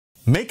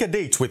Make a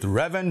date with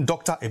Rev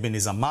Dr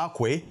Ebenezer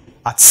Markwei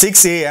at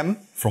 6 a.m.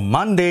 from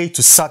Monday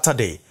to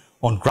Saturday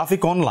on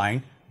Graphic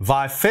Online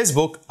via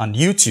Facebook and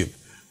YouTube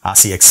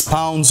as he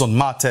expounds on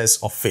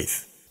matters of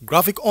faith.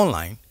 Graphic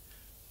Online,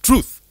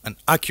 truth and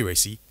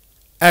accuracy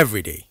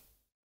every day.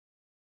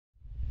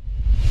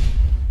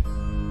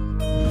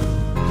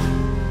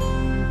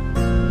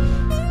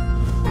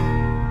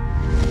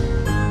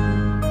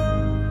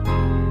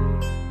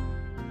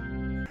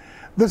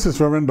 This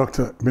is Rev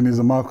Dr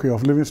Ebenezer Markwei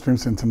of Living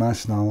Streams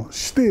International,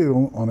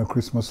 still on a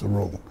Christmas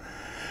roll.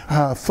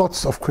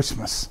 Thoughts of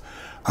Christmas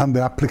and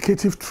the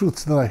applicative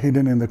truths that are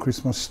hidden in the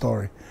Christmas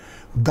story.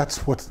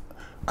 That's what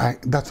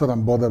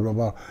I'm bothered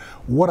about.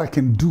 What I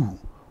can do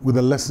with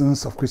the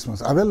lessons of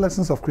Christmas. Are there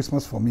lessons of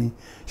Christmas for me?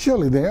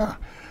 Surely they are.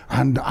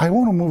 And I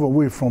want to move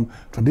away from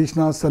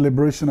traditional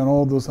celebration and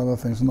all those other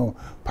things. No,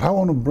 but I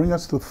want to bring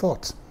us to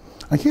thoughts.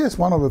 And here's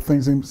one of the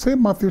things in, say,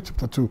 Matthew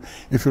chapter 2,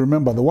 if you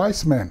remember, the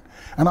wise men.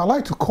 And I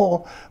like to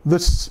call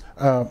this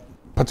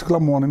particular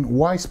morning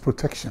wise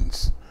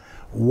protections.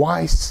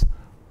 Wise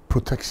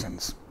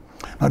protections.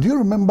 Now, do you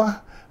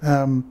remember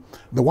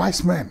the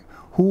wise men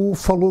who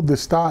followed the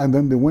star and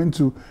then they went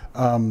to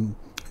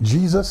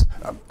Jesus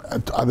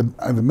at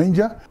the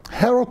manger?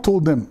 Herod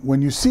told them,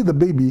 when you see the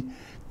baby,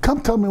 come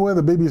tell me where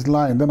the baby is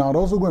lying. Then I'll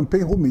also go and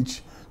pay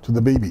homage to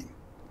the baby.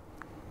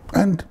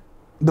 And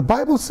the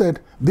Bible said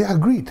they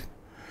agreed.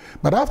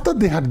 But after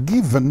they had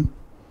given,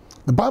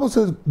 the Bible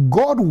says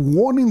God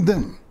warning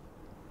them,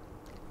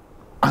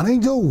 an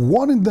angel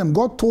warning them,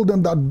 God told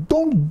them that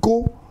don't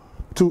go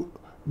to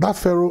that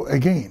Pharaoh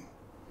again.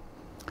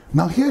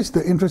 Now here's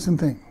the interesting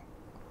thing.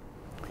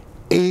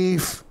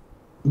 If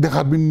there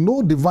had been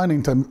no divine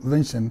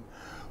intervention,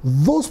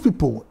 those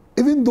people,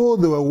 even though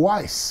they were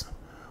wise,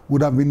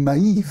 would have been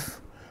naive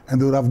and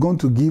they would have gone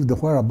to give the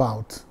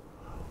whereabouts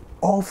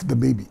of the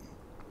baby.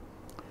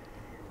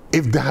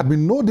 If there had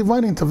been no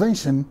divine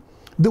intervention,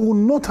 they would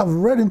not have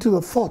read into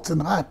the thoughts and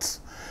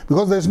hearts,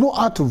 because there's no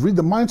art to read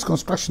the mind's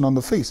construction on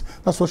the face.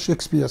 That's what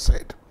Shakespeare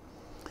said.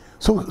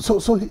 So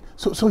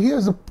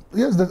here's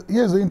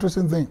the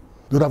interesting thing.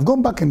 They would have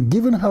gone back and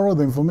given Herod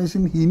the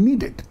information he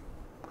needed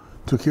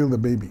to kill the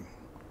baby.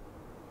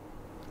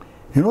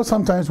 You know,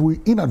 sometimes we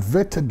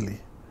inadvertently,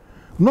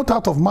 not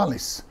out of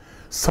malice,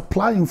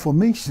 supply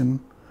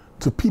information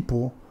to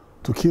people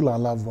to kill our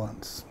loved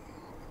ones.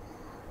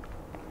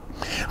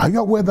 Are you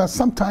aware that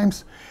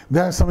sometimes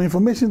there is some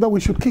information that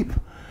we should keep?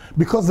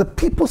 Because the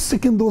people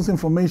seeking those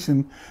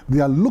information, they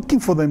are looking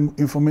for the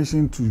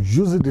information to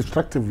use it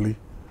destructively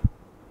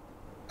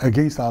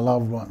against our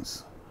loved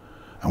ones.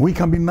 And we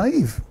can be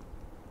naive.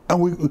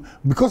 And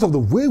because of the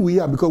way we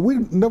are, because we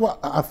never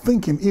are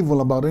thinking evil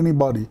about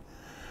anybody,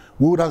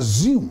 we would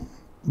assume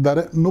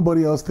that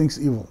nobody else thinks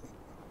evil.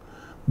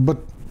 But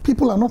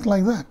people are not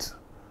like that.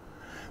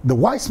 The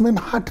wise men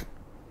had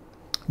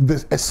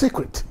a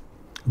secret.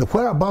 The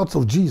whereabouts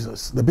of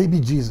Jesus, the baby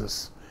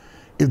Jesus,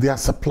 if they had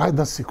supplied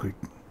that secret,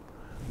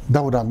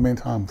 that would have meant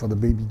harm for the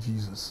baby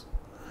Jesus.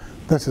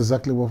 That's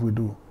exactly what we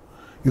do.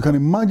 You can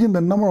imagine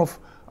the number of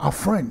our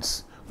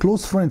friends,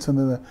 close friends,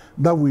 and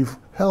that we've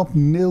helped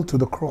nail to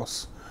the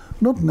cross.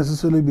 Not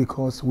necessarily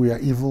because we are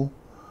evil,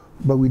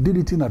 but we did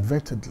it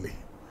inadvertently.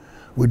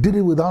 We did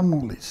it without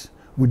knowledge.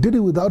 We did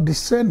it without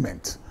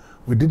discernment.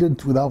 We did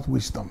it without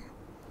wisdom.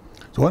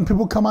 So when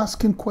people come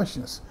asking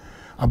questions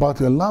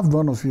about a loved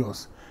one of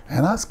yours,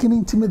 and asking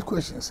intimate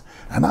questions,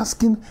 and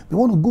asking, they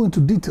want to go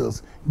into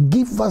details.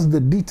 Give us the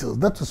details.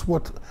 That is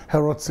what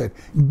Herod said.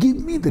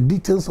 Give me the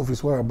details of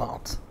his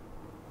whereabouts.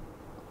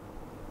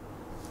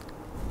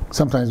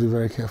 Sometimes be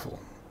very careful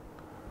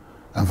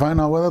and find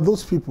out whether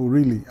those people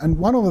really, and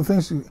one of the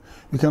things you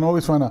can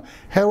always find out,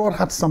 Herod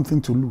had something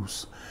to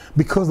lose,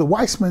 because the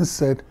wise men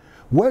said,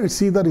 where is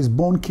he that is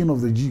born king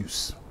of the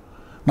Jews?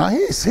 Now he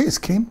is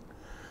king.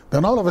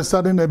 Then all of a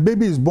sudden a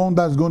baby is born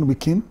that's going to be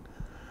king.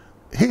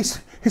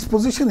 His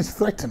position is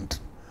threatened.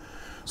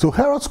 So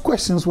Herod's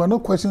questions were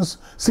not questions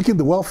seeking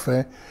the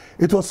welfare.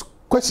 It was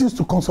questions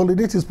to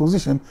consolidate his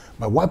position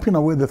by wiping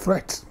away the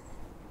threat.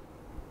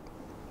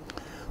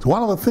 So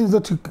one of the things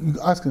that you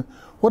ask,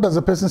 what does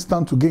a person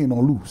stand to gain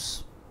or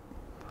lose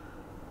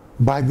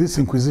by this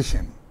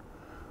inquisition,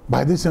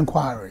 by these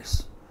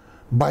inquiries,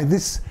 by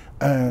these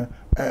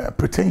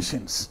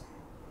pretensions?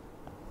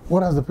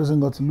 What has the person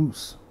got to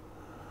lose?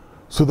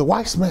 So the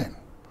wise men,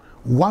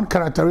 one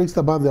characteristic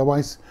about their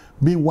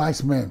being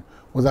wise men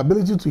was the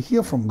ability to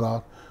hear from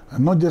God,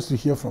 and not just to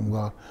hear from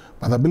God,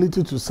 but the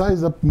ability to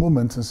size up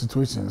moments and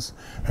situations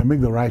and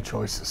make the right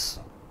choices.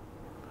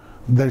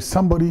 There's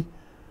somebody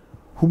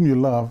whom you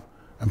love,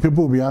 and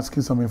people will be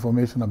asking some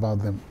information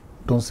about them.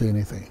 Don't say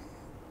anything.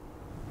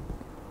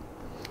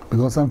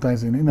 Because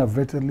sometimes in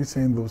inadvertently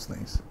saying those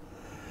things,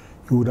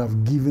 you would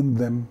have given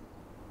them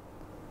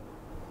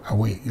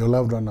away, your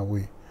loved one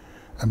away.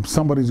 And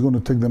somebody's going to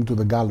take them to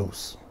the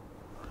gallows.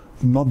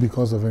 Not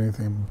because of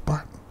anything,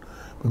 but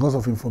because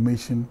of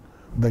information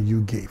that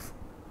you gave.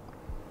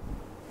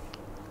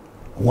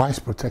 Wise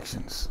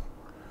protections.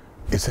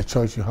 It's a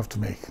choice you have to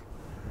make.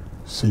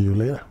 See you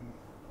later.